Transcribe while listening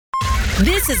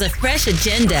This is a fresh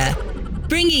agenda,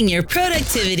 bringing your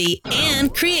productivity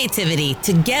and creativity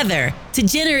together to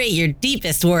generate your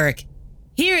deepest work.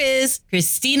 Here is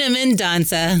Christina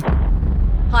Mendonça.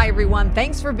 Hi, everyone.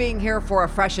 Thanks for being here for a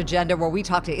fresh agenda where we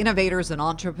talk to innovators and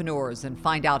entrepreneurs and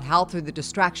find out how, through the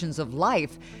distractions of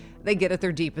life, they get at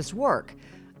their deepest work.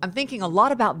 I'm thinking a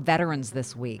lot about veterans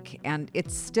this week, and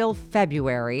it's still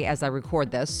February as I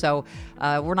record this, so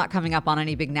we're not coming up on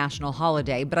any big national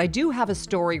holiday, but I do have a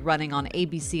story running on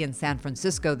ABC in San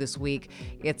Francisco this week.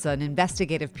 It's an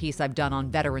investigative piece I've done on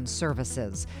veteran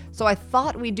services. So I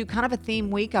thought we'd do kind of a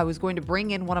theme week. I was going to bring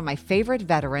in one of my favorite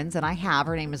veterans, and I have.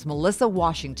 Her name is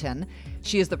MelissaWashington.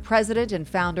 She is the president and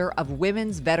founder of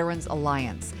Women's Veterans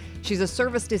Alliance. She's a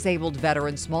service-disabled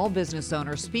veteran, small business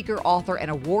owner, speaker, author,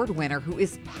 and award winner who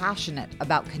is passionate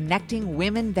about connecting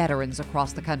women veterans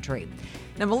across the country.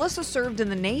 Now, Melissa served in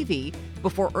the Navy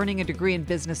before earning a degree in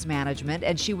business management,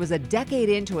 and she was a decade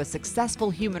into a successful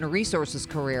human resources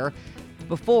career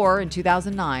before, in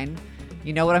 2009,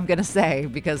 you know what I'm going to say,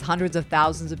 because hundreds of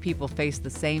thousands of people faced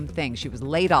the same thing. She was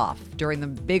laid off during the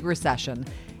big recession,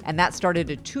 and that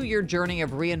started a 2-year journey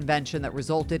of reinvention that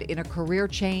resulted in a career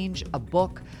change, a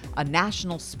book, a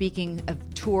national speaking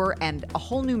tour, and a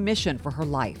whole new mission for her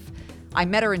life. I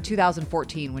met her in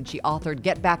 2014 when she authored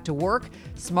Get Back to Work,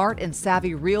 Smart and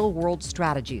Savvy Real-World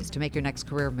Strategies to Make Your Next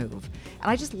Career Move.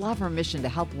 And I just love her mission to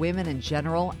help women in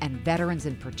general and veterans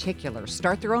in particular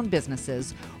start their own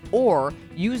businesses or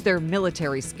use their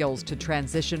military skills to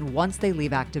transition once they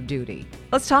leave active duty.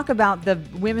 Let's talk about the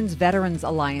Women's Veterans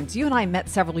Alliance. You and I met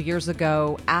several years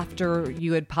ago after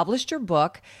you had published your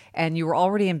book and you were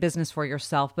already in business for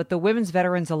yourself, but the Women's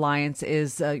Veterans Alliance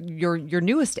is your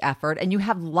newest effort, and you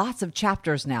have lots of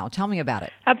chapters now. Tell me about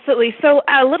it. Absolutely. So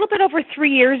a little bit over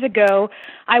 3 years ago,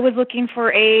 I was looking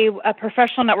for a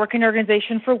professional networking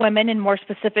organization for women, and more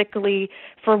specifically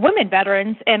for women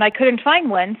veterans, and I couldn't find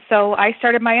one, so I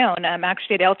started my own. I'm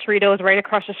actually at El Torito's right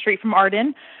across the street from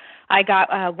Arden. I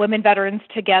got women veterans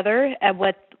together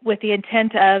with the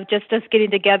intent of just us getting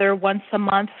together once a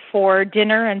month for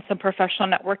dinner and some professional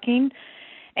networking.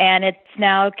 And it's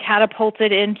now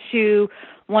catapulted into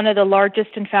one of the largest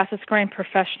and fastest growing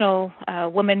professional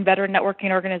women veteran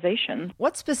networking organizations.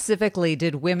 What specifically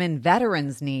did women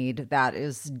veterans need that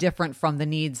is different from the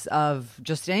needs of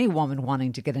just any woman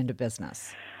wanting to get into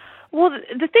business? Well,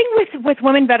 the thing with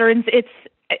women veterans,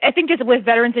 I think just with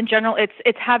veterans in general,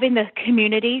 it's having the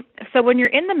community. So when you're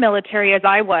in the military, as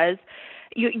I was,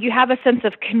 you have a sense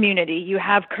of community, you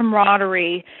have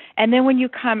camaraderie, and then when you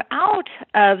come out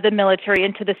of the military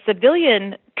into the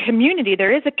civilian community,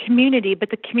 there is a community, but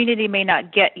the community may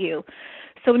not get you.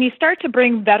 So when you start to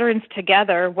bring veterans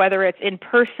together, whether it's in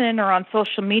person or on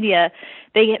social media,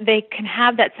 they can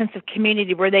have that sense of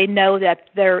community where they know that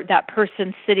that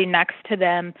person sitting next to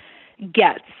them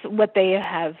gets what they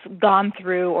have gone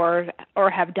through or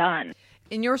have done.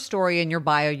 In your story, in your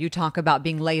bio, you talk about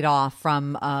being laid off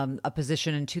from a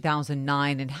position in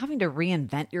 2009 and having to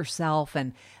reinvent yourself.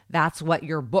 And that's what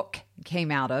your book came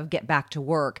out of, Get Back to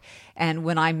Work. And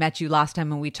when I met you last time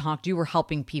when we talked, you were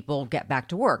helping people get back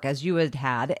to work as you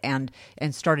had and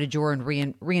started your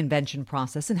reinvention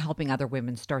process and helping other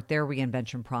women start their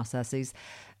reinvention processes.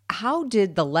 How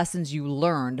did the lessons you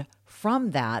learned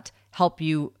from that help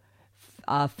you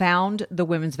found the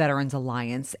Women's Veterans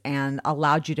Alliance and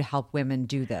allowed you to help women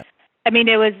do this? I mean,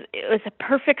 it was a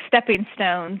perfect stepping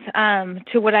stone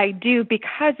to what I do,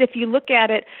 because if you look at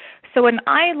it, so when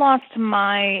I lost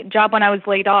my job when I was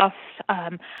laid off, I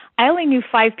only knew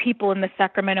 5 people in the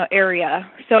Sacramento area.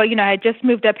 So, I had just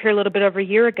moved up here a little bit over a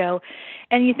year ago.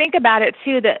 And you think about it,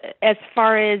 too, that as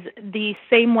far as the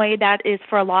same way that is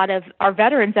for a lot of our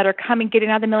veterans that are getting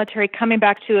out of the military, coming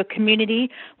back to a community,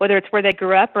 whether it's where they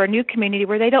grew up or a new community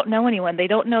where they don't know anyone, they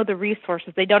don't know the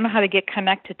resources, they don't know how to get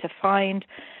connected to find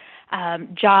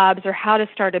jobs or how to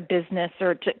start a business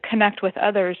or to connect with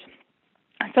others.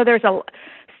 So there's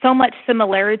so much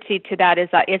similarity to that as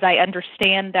I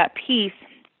understand that piece,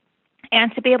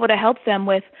 and to be able to help them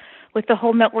with the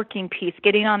whole networking piece,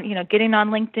 getting on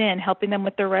LinkedIn, helping them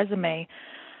with their resume,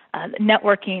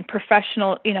 networking,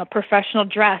 professional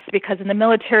dress, because in the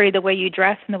military, the way you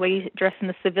dress and the way you dress in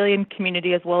the civilian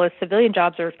community as well as civilian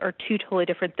jobs are 2 totally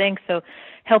different things. So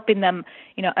helping them,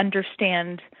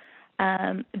 understand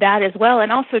that as well.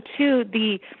 And also, too,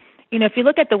 if you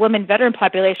look at the women veteran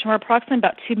population, we're approximately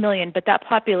about 2 million, but that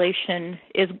population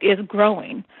is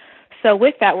growing. So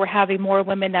with that, we're having more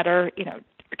women that are,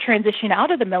 transitioning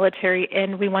out of the military,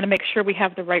 and we want to make sure we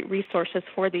have the right resources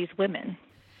for these women.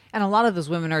 And a lot of those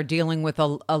women are dealing with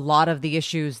a lot of the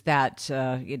issues that,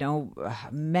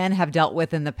 men have dealt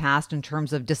with in the past in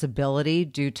terms of disability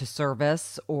due to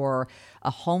service or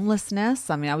a homelessness.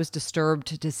 I mean, I was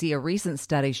disturbed to see a recent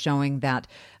study showing that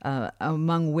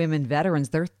among women veterans,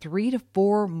 they're 3 to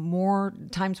 4 more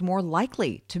times more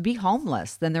likely to be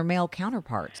homeless than their male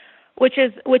counterparts. Which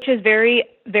is very,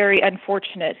 very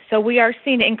unfortunate. So we are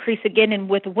seeing an increase again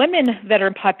with women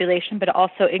veteran population, but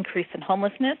also increase in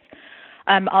homelessness.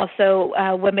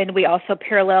 Women, we also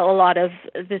parallel a lot of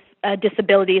this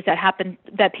disabilities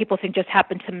that people think just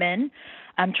happen to men.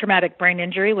 Traumatic brain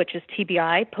injury, which is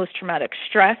TBI, post-traumatic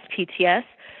stress, PTS,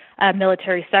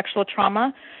 military sexual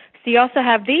trauma. So you also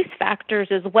have these factors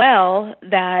as well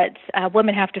that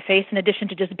women have to face in addition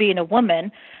to just being a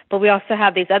woman, but we also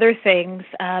have these other things,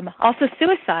 also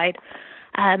suicide,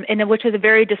 and which is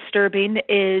very disturbing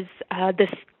is this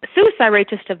suicide rate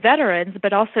just of veterans,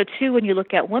 but also too when you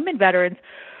look at women veterans,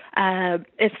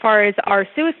 as far as our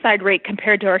suicide rate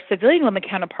compared to our civilian women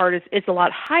counterpart is a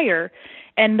lot higher,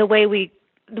 and the way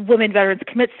the women veterans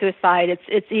commit suicide,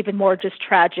 it's even more just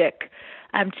tragic.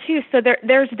 Too. So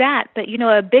there's that. But,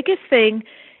 a biggest thing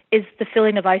is the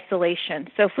feeling of isolation.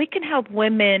 So if we can help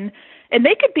women, and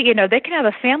they could be, they can have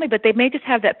a family, but they may just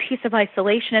have that piece of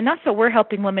isolation. And that's what we're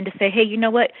helping women to say, hey, you know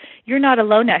what? You're not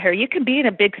alone out here. You can be in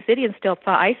a big city and still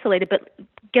feel isolated. But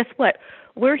guess what?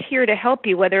 We're here to help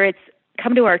you, whether it's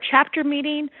come to our chapter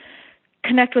meeting,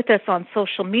 connect with us on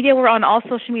social media. We're on all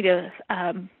social media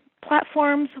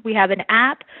platforms. We have an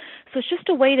app. So it's just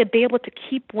a way to be able to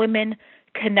keep women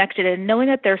connected and knowing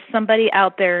that there's somebody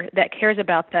out there that cares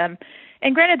about them.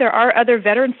 And granted, there are other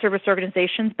veteran service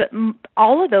organizations, but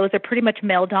all of those are pretty much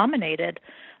male-dominated.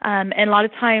 And a lot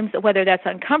of times, whether that's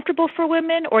uncomfortable for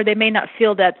women or they may not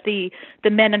feel that the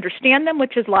men understand them,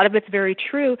 which is a lot of it's very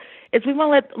true, is we want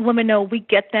to let women know we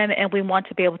get them and we want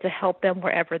to be able to help them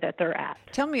wherever that they're at.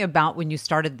 Tell me about when you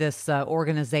started this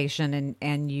organization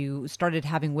and you started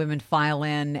having women file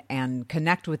in and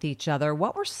connect with each other.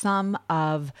 What were some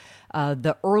of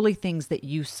the early things that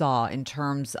you saw in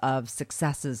terms of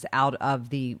successes out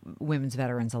of the Women's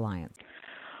Veterans Alliance?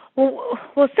 Well,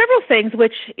 several things,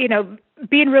 which,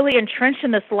 being really entrenched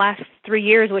in this last 3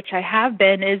 years, which I have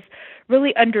been, is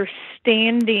really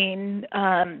understanding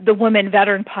the women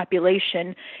veteran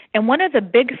population. And one of the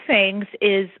big things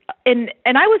is, and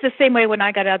I was the same way when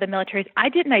I got out of the military, I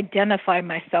didn't identify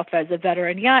myself as a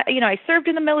veteran. Yeah, I served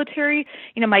in the military.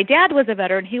 My dad was a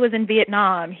veteran. He was in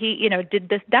Vietnam. He, did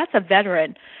this. That's a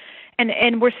veteran.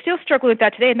 And we're still struggling with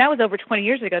that today. And that was over 20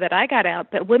 years ago that I got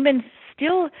out. But women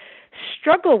still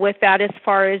struggle with that as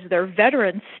far as their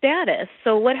veteran status.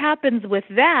 So what happens with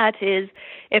that is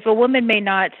if a woman may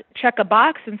not check a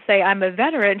box and say, I'm a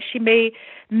veteran, she may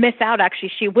miss out,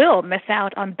 actually she will miss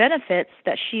out on benefits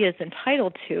that she is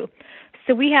entitled to.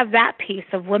 So we have that piece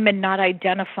of women not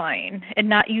identifying and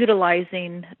not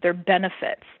utilizing their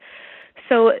benefits.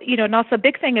 So, and also a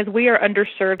big thing is we are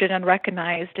underserved and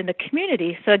unrecognized in the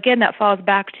community. So again, that falls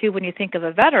back to when you think of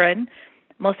a veteran,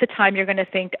 most of the time you're going to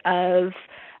think of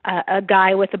a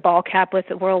guy with a ball cap with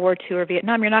World War II or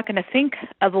Vietnam. You're not going to think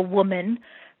of a woman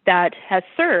that has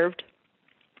served.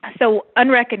 So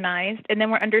unrecognized, and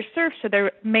then we're underserved, so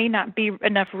there may not be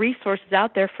enough resources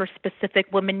out there for specific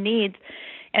women needs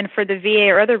and for the VA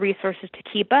or other resources to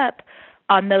keep up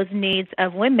on those needs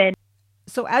of women.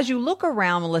 So as you look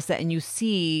around, Melissa, and you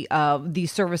see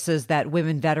these services that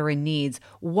women veteran needs,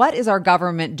 what is our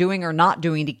government doing or not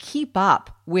doing to keep up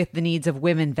with the needs of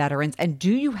women veterans? And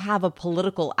do you have a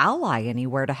political ally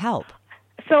anywhere to help?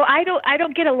 So I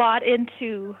don't get a lot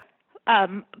into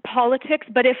politics,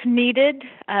 but if needed,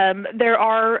 there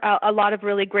are a lot of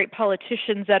really great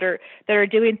politicians that are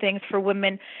doing things for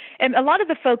women. And a lot of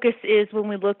the focus is when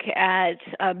we look at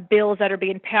bills that are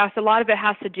being passed, a lot of it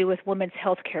has to do with women's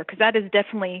health care, because that is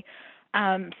definitely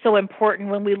so important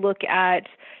when we look at,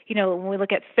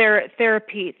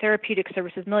 therapeutic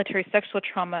services, military sexual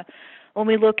trauma, when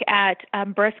we look at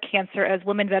breast cancer, as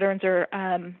women veterans are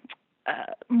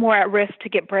more at risk to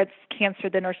get breast cancer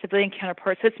than our civilian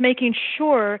counterparts. So it's making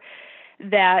sure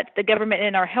that the government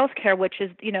in our healthcare, which is,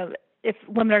 if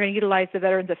women are going to utilize the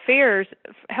Veterans Affairs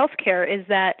healthcare, is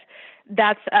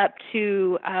that's up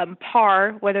to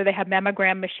par, whether they have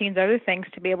mammogram machines or other things,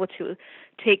 to be able to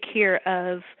take care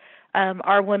of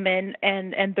our women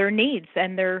and their needs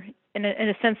and their, in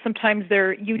a sense, sometimes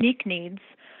their unique needs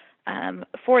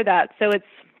for that. So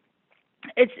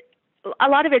it's a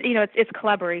lot of it, it's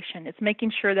collaboration. It's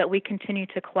making sure that we continue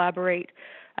to collaborate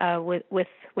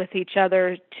with each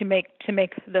other to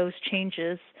make those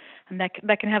changes, and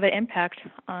that can have an impact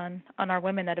on our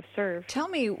women that have served. Tell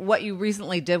me what you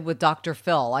recently did with Dr.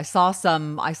 Phil. I saw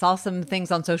some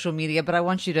things on social media, but I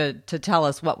want you to tell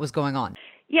us what was going on.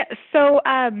 Yeah, so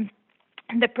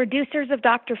the producers of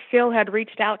Dr. Phil had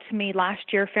reached out to me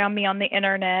last year, found me on the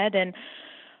internet, and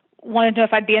wanted to know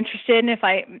if I'd be interested and if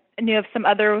I knew of some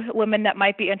other women that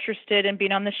might be interested in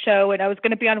being on the show. And I was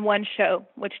going to be on one show,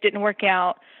 which didn't work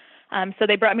out. So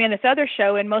they brought me on this other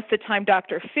show, and most of the time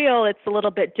Dr. Phil, it's a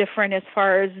little bit different as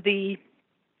far as the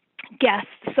guests.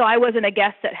 So I wasn't a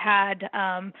guest that had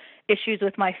issues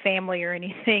with my family or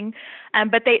anything.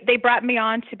 But they brought me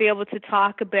on to be able to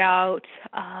talk about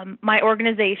my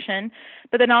organization,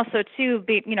 but then also too,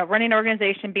 running an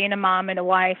organization, being a mom and a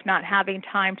wife, not having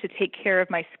time to take care of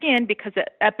my skin because the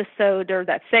episode or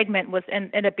that segment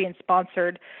ended up being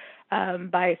sponsored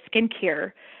by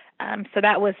skincare. So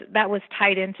that was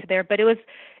tied into there, but it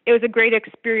was a great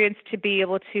experience to be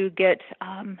able to get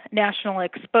national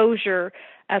exposure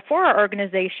for our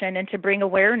organization and to bring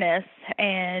awareness.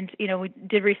 And we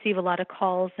did receive a lot of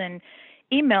calls and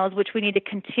emails, which we need to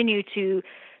continue to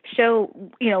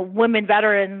show women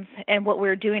veterans and what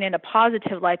we're doing in a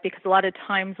positive light, because a lot of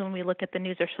times when we look at the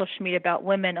news or social media about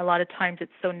women, a lot of times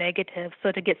it's so negative.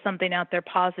 So to get something out there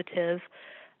positive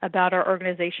about our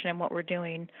organization and what we're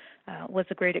doing was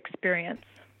a great experience.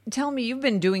 Tell me, you've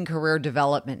been doing career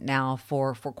development now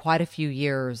for quite a few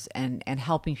years and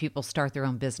helping people start their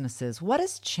own businesses. What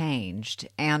has changed,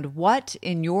 and what,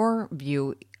 in your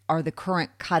view, are the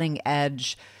current cutting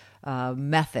edge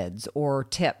methods or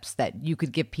tips that you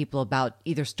could give people about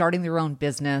either starting their own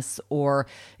business or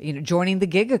joining the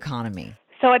gig economy?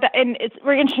 So, and it's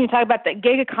very interesting to talk about the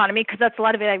gig economy, because that's a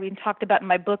lot of it I've even talked about in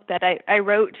my book that I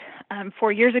wrote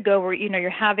 4 years ago, where you're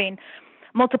having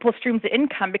multiple streams of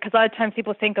income, because a lot of times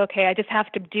people think, okay, I just have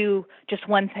to do just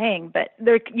one thing, but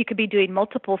you could be doing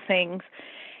multiple things.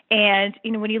 And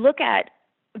when you look at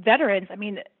veterans,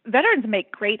 veterans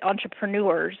make great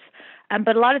entrepreneurs,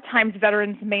 but a lot of times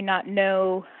veterans may not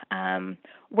know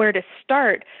where to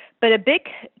start. But a big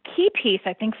key piece,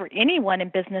 I think, for anyone in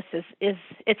business is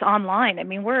it's online.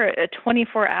 We're a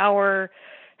 24-hour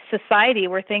society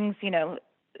where things,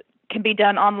 can be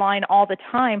done online all the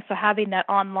time. So having that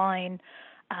online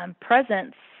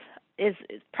presence is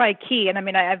probably key. And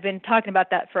I've been talking about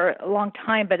that for a long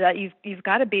time, but you've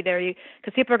got to be there,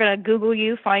 because people are going to Google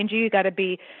you, find you. You got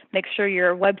to make sure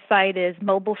your website is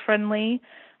mobile friendly,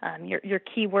 your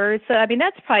keywords. So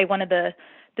that's probably one of the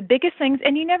biggest things.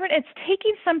 And it's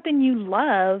taking something you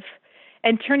love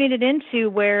and turning it into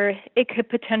where it could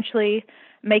potentially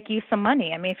make you some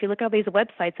money. If you look at all these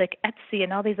websites like Etsy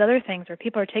and all these other things where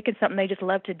people are taking something they just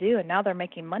love to do and now they're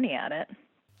making money at it.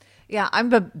 Yeah,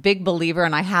 I'm a big believer,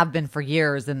 and I have been for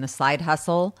years, in the side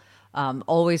hustle.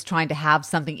 Always trying to have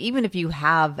something, even if you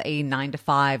have a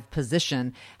 9-to-5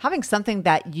 position, having something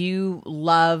that you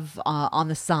love on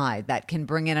the side that can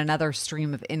bring in another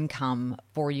stream of income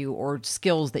for you, or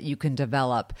skills that you can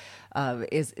develop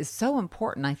is so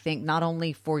important, I think, not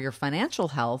only for your financial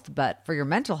health, but for your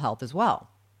mental health as well.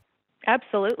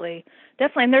 Absolutely.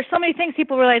 Definitely. And there's so many things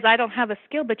people realize, I don't have a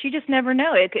skill, but you just never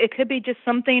know. It could be just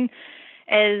something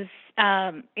as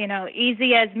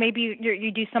easy as maybe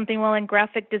you do something well in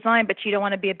graphic design, but you don't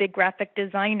want to be a big graphic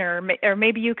designer, or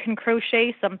maybe you can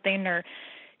crochet something, or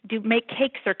make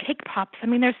cakes or cake pops.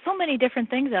 There's so many different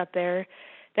things out there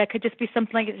that could just be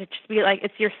something like, it just be like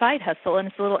it's your side hustle, and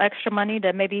it's a little extra money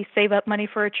to maybe save up money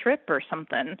for a trip or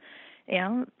something.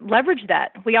 Leverage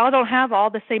that. We all don't have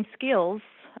all the same skills.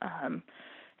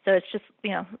 So it's just,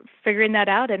 figuring that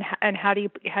out and how do you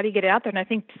get it out there? And I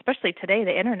think especially today,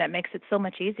 the internet makes it so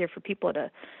much easier for people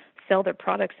to sell their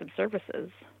products and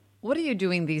services. What are you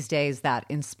doing these days that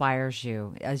inspires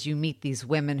you as you meet these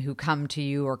women who come to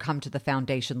you or come to the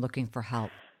foundation looking for help?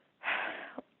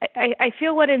 I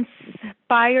feel what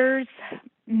inspires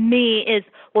me is,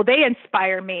 they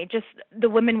inspire me, just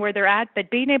the women where they're at, but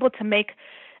being able to make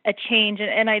a change.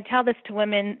 And I tell this to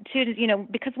women too,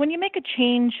 because when you make a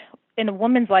change in a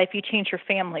woman's life, you change her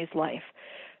family's life.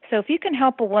 So if you can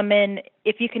help a woman,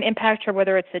 if you can impact her,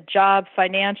 whether it's a job,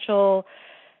 financial,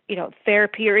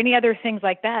 therapy, or any other things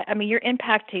like that, you're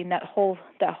impacting that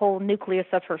whole nucleus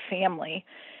of her family.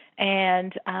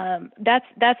 And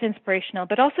that's inspirational,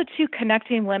 but also too,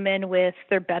 connecting women with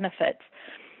their benefits.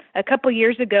 A couple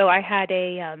years ago, I had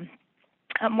a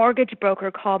mortgage broker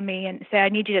call me and say, I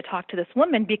need you to talk to this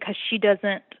woman because she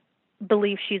doesn't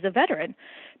believe she's a veteran.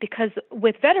 Because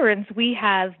with veterans, we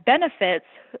have benefits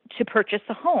to purchase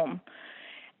a home.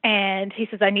 And he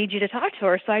says, I need you to talk to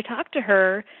her. So I talked to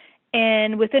her,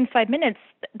 And within 5 minutes,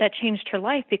 that changed her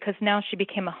life because now she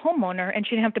became a homeowner and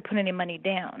she didn't have to put any money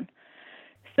down.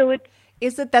 So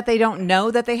Is it that they don't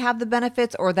know that they have the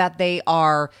benefits, or that they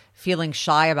are feeling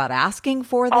shy about asking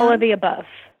for them? all of the above.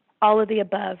 All of the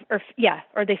above.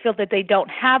 Or they feel that they don't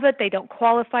have it, they don't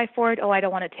qualify for it. Oh, I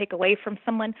don't want to take away from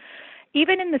someone.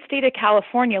 Even in the state of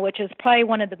California, which is probably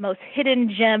one of the most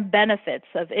hidden gem benefits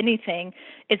of anything,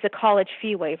 is a college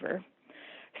fee waiver.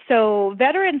 So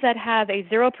veterans that have a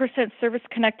 0%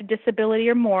 service-connected disability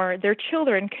or more, their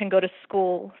children can go to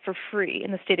school for free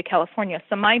in the state of California.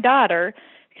 So my daughter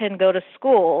can go to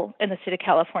school in the state of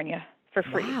California for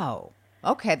free. Wow.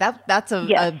 Okay, that's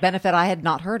a benefit I had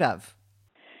not heard of.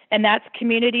 And that's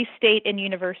community, state, and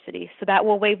university. So that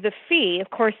will waive the fee. Of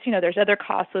course, there's other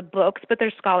costs with books, but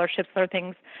there's scholarships, other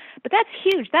things. But that's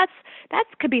huge. That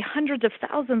could be hundreds of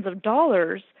thousands of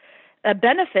dollars, a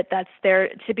benefit that's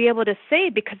there to be able to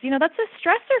save, because, that's a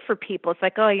stressor for people. It's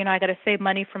like, I got to save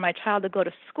money for my child to go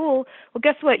to school. Well,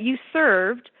 guess what? You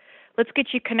served. Let's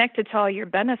get you connected to all your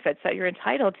benefits that you're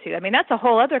entitled to. I mean, that's a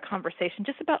whole other conversation,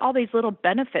 just about all these little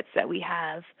benefits that we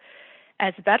have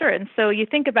as veterans. So you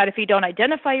think about, if you don't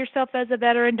identify yourself as a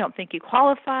veteran, don't think you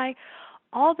qualify,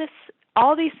 all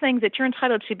these things that you're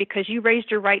entitled to because you raised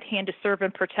your right hand to serve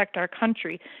and protect our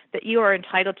country, that you are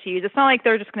entitled to use. It's not like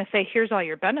they're just going to say, here's all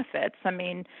your benefits. I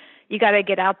mean, you got to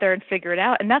get out there and figure it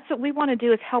out. And that's what we want to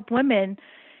do, is help women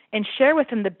and share with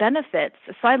them the benefits.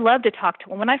 So I love to talk to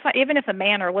them. When I find, even if a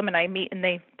man or a woman I meet and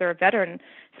they're a veteran,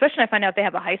 especially when I find out they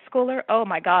have a high schooler, oh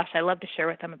my gosh, I love to share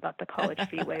with them about the college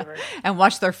fee waiver. And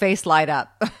watch their face light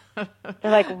up. They're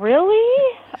like,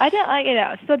 really?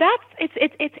 So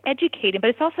it's educating,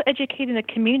 but it's also educating the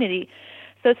community.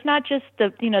 So it's not just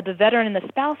the veteran and the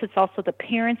spouse, it's also the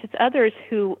parents, it's others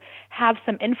who have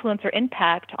some influence or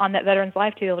impact on that veteran's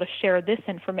life to be able to share this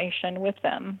information with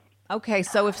them. Okay,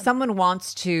 so if someone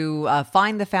wants to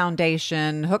find the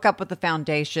foundation, hook up with the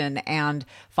foundation, and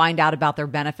find out about their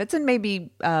benefits, and maybe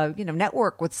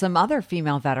network with some other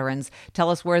female veterans, tell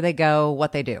us where they go,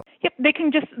 what they do. Yep, they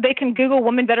can Google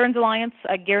Women Veterans Alliance.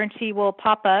 I guarantee will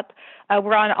pop up.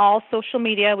 We're on all social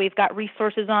media. We've got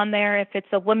resources on there. If it's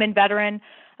a woman veteran,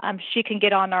 she can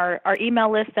get on our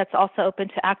email list. That's also open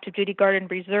to active duty guard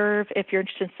and reserve. If you're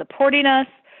interested in supporting us,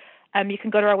 you can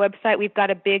go to our website. We've got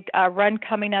a big run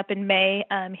coming up in May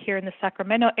here in the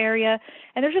Sacramento area.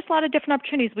 And there's just a lot of different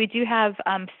opportunities. We do have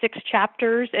 6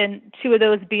 chapters, and 2 of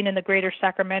those being in the greater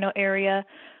Sacramento area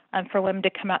for women to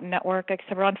come out and network. Like I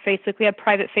said, we're on Facebook. We have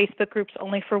private Facebook groups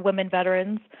only for women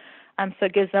veterans. So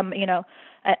it gives them, a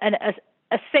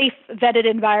safe, vetted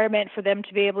environment for them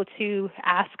to be able to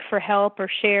ask for help or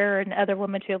share, and other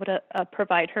women to be able to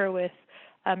provide her with,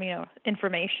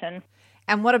 information.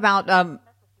 And what about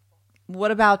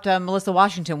Melissa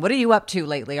Washington? What are you up to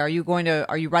lately? Are you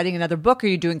writing another book? Are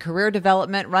you doing career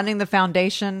development, running the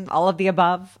foundation, all of the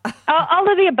above? All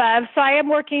of the above. So I am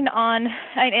working on,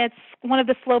 and it's one of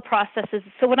the slow processes.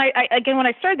 So when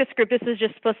I started this group, this is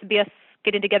just supposed to be us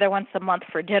getting together once a month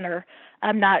for dinner.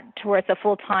 Not to where it's a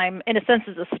full-time, in a sense,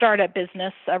 it's a startup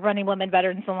business, running Women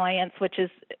Veterans Alliance, which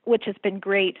has been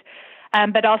great.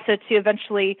 But also to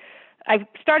eventually, I've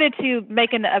started to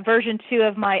make a version 2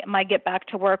 of my Get Back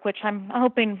to Work, which I'm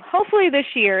hopefully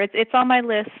this year. It's on my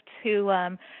list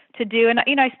to do. And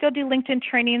I still do LinkedIn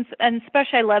trainings, and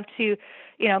especially I love to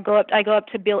I go up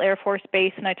to Beale Air Force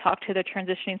Base and I talk to the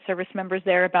transitioning service members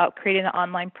there about creating an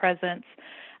online presence.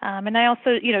 And I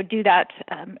also, do that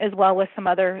as well with some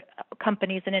other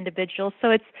companies and individuals. So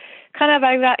it's kind of,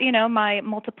 I've got, my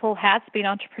multiple hats, being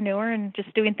an entrepreneur and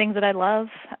just doing things that I love,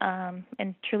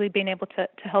 and truly being able to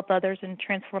help others and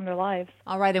transform their lives.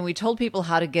 All right. And we told people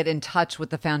how to get in touch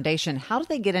with the foundation. How do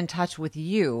they get in touch with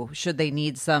you should they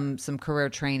need some career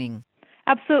training?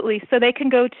 Absolutely. So they can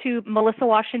go to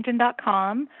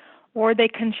MelissaWashington.com, or they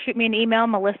can shoot me an email,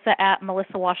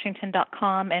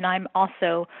 melissa@melissawashington.com. And I'm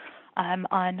also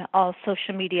on all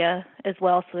social media as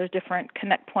well. So there's different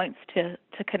connect points to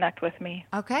connect with me.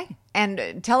 Okay.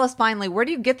 And tell us finally, where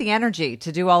do you get the energy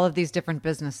to do all of these different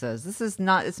businesses? It's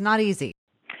not easy.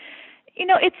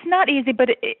 It's not easy, but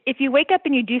if you wake up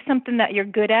and you do something that you're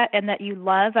good at and that you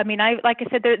love, like I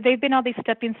said, they've been all these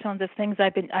stepping stones of things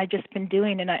I've just been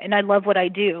doing, and I love what I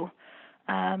do.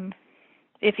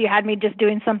 If you had me just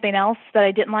doing something else that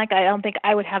I didn't like, I don't think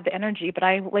I would have the energy, but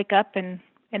I wake up and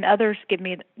others give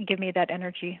me that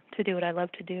energy to do what I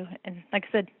love to do. And like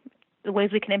I said, the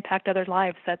ways we can impact other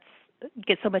lives,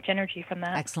 get so much energy from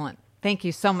that. Excellent. Thank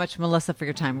you so much, Melissa, for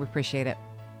your time. We appreciate it.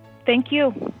 Thank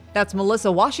you. That's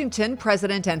Melissa Washington,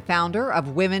 president and founder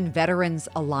of Women Veterans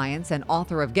Alliance and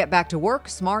author of Get Back to Work,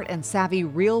 Smart and Savvy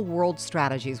Real-World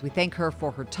Strategies. We thank her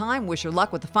for her time. Wish her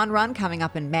luck with the fun run coming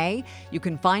up in May. You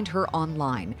can find her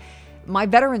online. My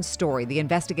Veteran Story, the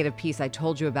investigative piece I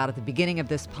told you about at the beginning of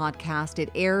this podcast, it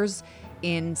airs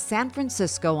in San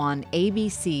Francisco on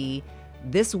ABC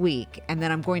this week, and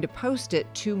then I'm going to post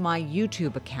it to my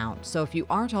YouTube account. So if you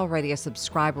aren't already a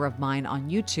subscriber of mine on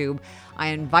YouTube, I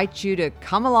invite you to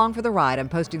come along for the ride. I'm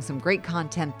posting some great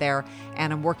content there,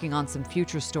 and I'm working on some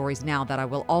future stories now that I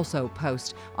will also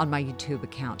post on my YouTube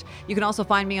account. You can also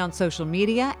find me on social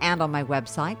media and on my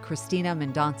website,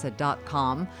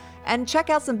 ChristinaMendonca.com. And check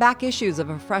out some back issues of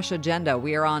A Fresh Agenda.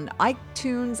 We are on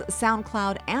iTunes,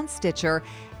 SoundCloud, and Stitcher,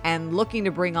 and looking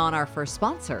to bring on our first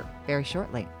sponsor very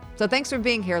shortly. So thanks for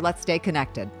being here. Let's stay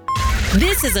connected.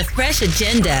 This is A Fresh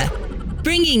Agenda,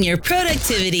 bringing your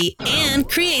productivity and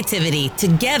creativity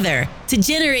together to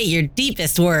generate your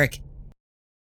deepest work.